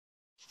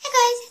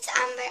guys, it's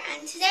Amber,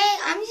 and today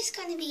I'm just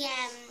going to be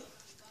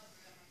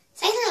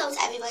saying hello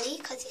to everybody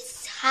because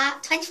it's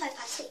 25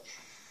 past 8.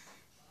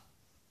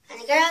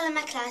 And a girl in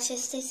my class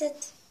yesterday said,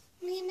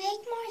 "Will you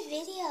make more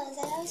videos?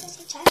 I always watch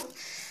your channel."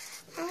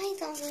 I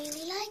don't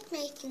really like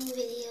making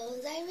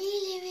videos. I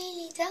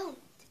really don't.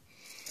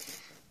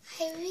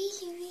 I really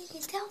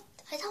don't.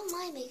 I don't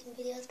mind making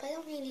videos, but I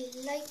don't really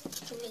like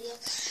making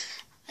videos.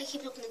 I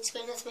keep looking at the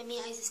screen, that's why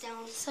my eyes is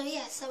down. So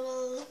yeah, so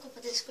we'll look up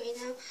at the screen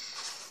now.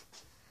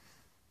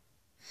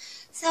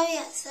 So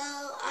yeah, so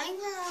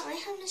I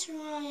have Miss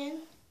Ryan.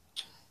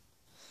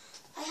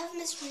 I have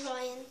Miss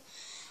Ryan,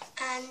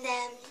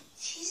 and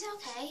she's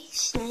okay.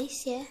 She's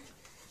nice, yeah.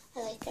 I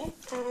like her.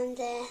 And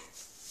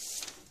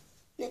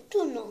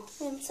Neptuno,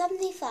 I'm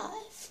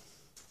 75.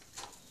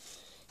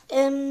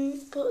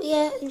 But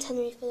yeah, in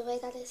Tenerife, by the way,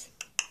 that is.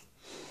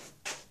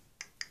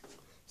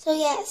 So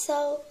yeah,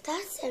 so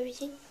that's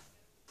everything.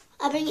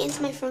 I'll bring it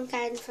into my front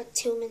garden for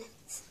 2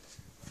 minutes.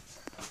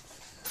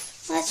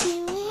 Watch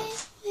me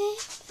wait.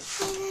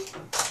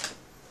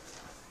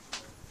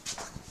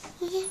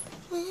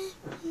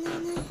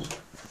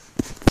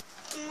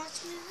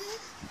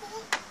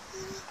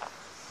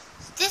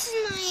 This is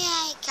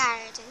my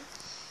garden.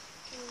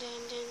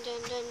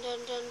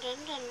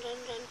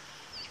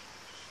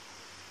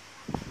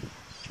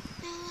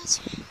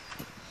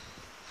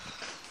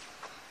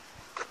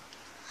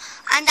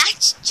 And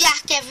that's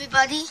Jack,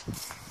 everybody.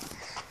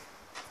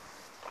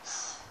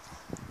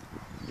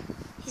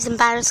 He's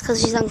embarrassed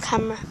because he's on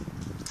camera.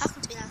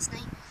 Talking to me last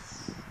night.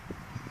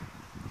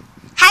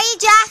 Hey,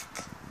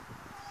 Jack.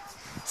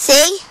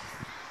 See?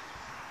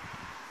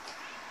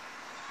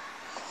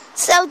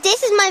 So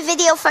this is my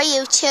video for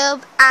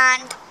YouTube,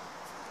 and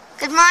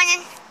good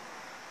morning.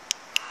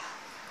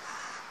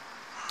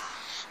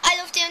 I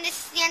love doing this.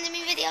 It's the end of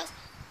my videos.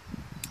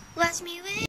 Watch me wait.